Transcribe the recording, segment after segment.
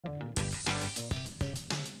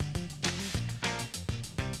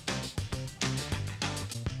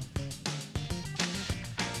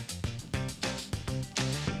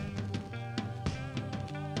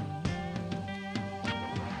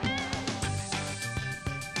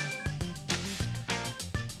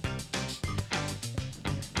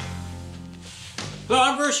Well,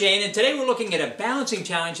 I'm Shane, and today we're looking at a balancing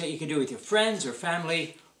challenge that you can do with your friends or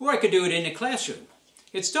family, or I could do it in a classroom.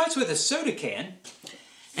 It starts with a soda can,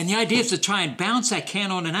 and the idea is to try and balance that can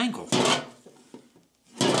on an angle.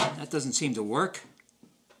 That doesn't seem to work.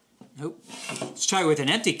 Nope. Let's try with an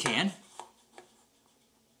empty can.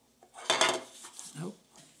 Nope.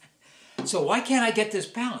 So why can't I get this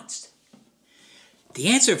balanced? The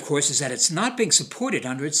answer, of course, is that it's not being supported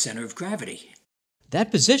under its center of gravity. That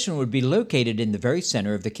position would be located in the very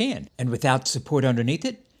center of the can, and without support underneath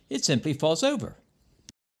it, it simply falls over.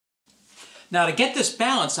 Now, to get this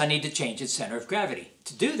balanced, I need to change its center of gravity.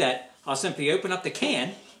 To do that, I'll simply open up the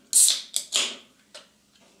can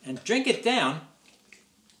and drink it down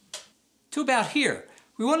to about here.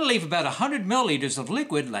 We want to leave about 100 milliliters of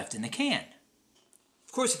liquid left in the can.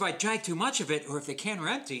 Of course, if I drank too much of it, or if the can were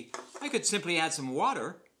empty, I could simply add some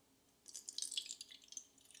water.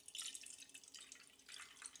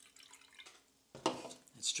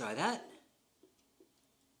 Let's try that.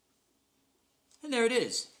 And there it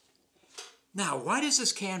is. Now, why does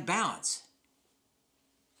this can balance?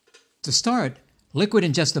 To start, liquid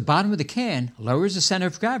in just the bottom of the can lowers the center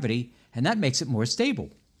of gravity, and that makes it more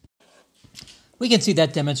stable. We can see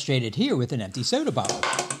that demonstrated here with an empty soda bottle.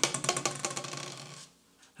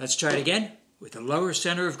 Let's try it again with a lower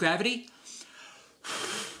center of gravity.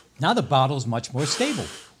 Now the bottle is much more stable.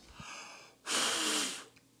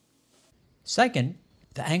 Second,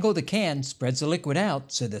 the angle of the can spreads the liquid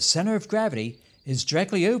out so the center of gravity is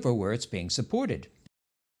directly over where it's being supported.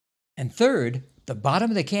 And third, the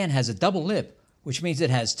bottom of the can has a double lip, which means it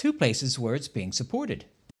has two places where it's being supported.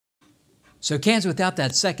 So cans without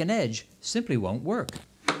that second edge simply won't work.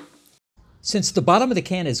 Since the bottom of the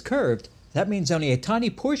can is curved, that means only a tiny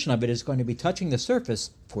portion of it is going to be touching the surface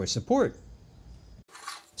for support.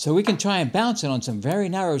 So we can try and balance it on some very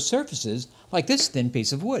narrow surfaces like this thin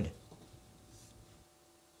piece of wood.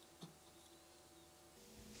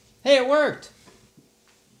 Hey, it worked!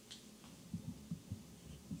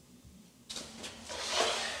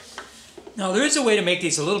 Now there is a way to make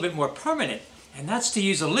these a little bit more permanent, and that's to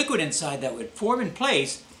use a liquid inside that would form in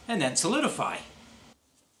place and then solidify.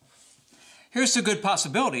 Here's two good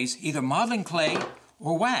possibilities, either modeling clay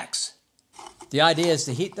or wax. The idea is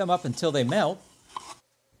to heat them up until they melt,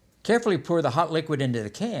 carefully pour the hot liquid into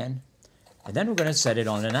the can, and then we're going to set it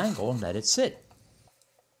on an angle and let it sit.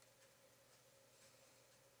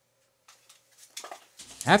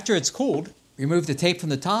 After it's cooled, remove the tape from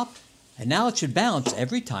the top, and now it should balance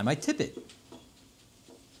every time I tip it.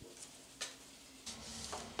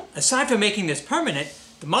 Aside from making this permanent,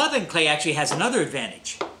 the modeling clay actually has another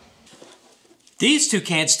advantage. These two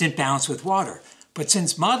cans didn't balance with water, but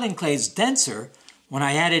since modeling clay is denser, when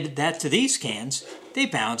I added that to these cans, they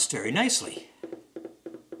balanced very nicely.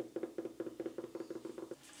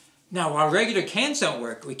 Now, while regular cans don't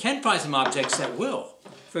work, we can find some objects that will.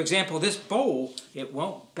 For example, this bowl, it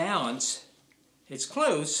won't balance. It's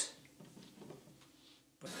close.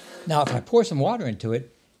 Now, if I pour some water into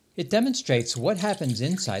it, it demonstrates what happens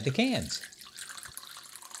inside the cans.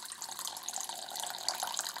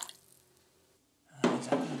 Is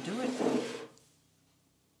that going to do it?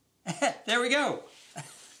 There we go.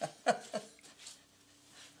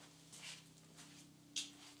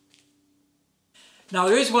 Now,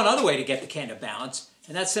 there is one other way to get the can to balance,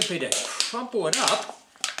 and that's simply to crumple it up.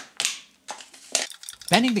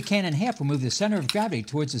 Bending the can in half will move the center of gravity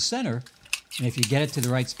towards the center, and if you get it to the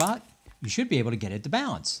right spot, you should be able to get it to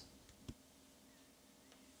balance.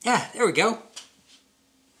 Yeah, there we go.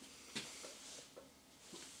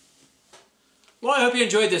 Well, I hope you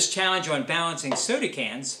enjoyed this challenge on balancing soda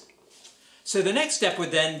cans. So the next step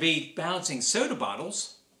would then be balancing soda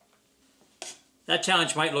bottles. That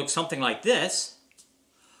challenge might look something like this.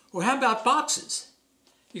 Or how about boxes?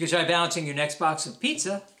 You could try balancing your next box of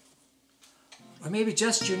pizza, or maybe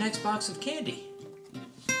just your next box of candy.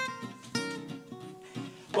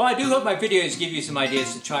 Well, I do hope my videos give you some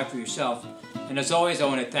ideas to try for yourself. And as always, I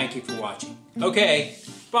want to thank you for watching. Okay,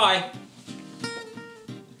 bye.